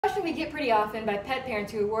Question we get pretty often by pet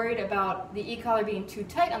parents who are worried about the e-collar being too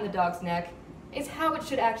tight on the dog's neck is how it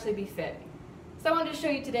should actually be fit. So I wanted to show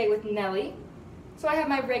you today with Nellie. So I have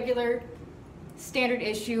my regular standard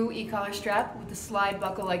issue e-collar strap with the slide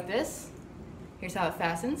buckle like this. Here's how it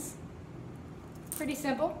fastens. Pretty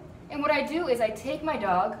simple. And what I do is I take my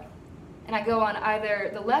dog and I go on either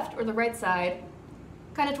the left or the right side,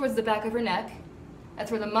 kind of towards the back of her neck. That's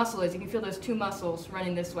where the muscle is. You can feel those two muscles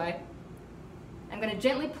running this way. I'm going to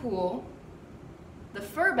gently pull the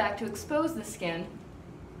fur back to expose the skin.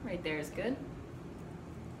 Right there is good.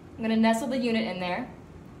 I'm going to nestle the unit in there,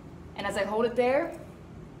 and as I hold it there,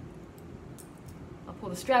 I'll pull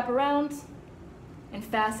the strap around and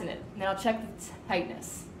fasten it, and then I'll check the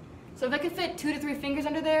tightness. So if I can fit 2 to 3 fingers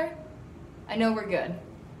under there, I know we're good.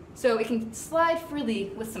 So it can slide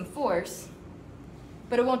freely with some force,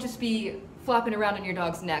 but it won't just be flopping around on your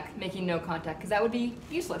dog's neck, making no contact, because that would be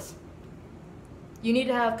useless. You need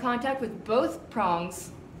to have contact with both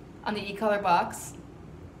prongs on the e-collar box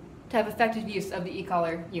to have effective use of the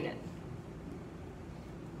e-collar unit.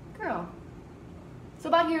 Girl. So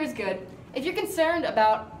about here is good. If you're concerned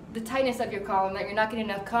about the tightness of your collar and that you're not getting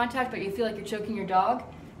enough contact but you feel like you're choking your dog,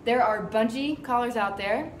 there are bungee collars out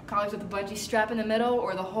there, collars with a bungee strap in the middle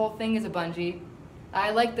or the whole thing is a bungee.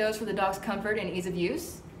 I like those for the dog's comfort and ease of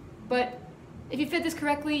use, but if you fit this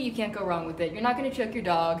correctly, you can't go wrong with it. You're not going to choke your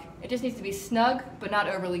dog. It just needs to be snug, but not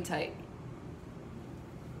overly tight.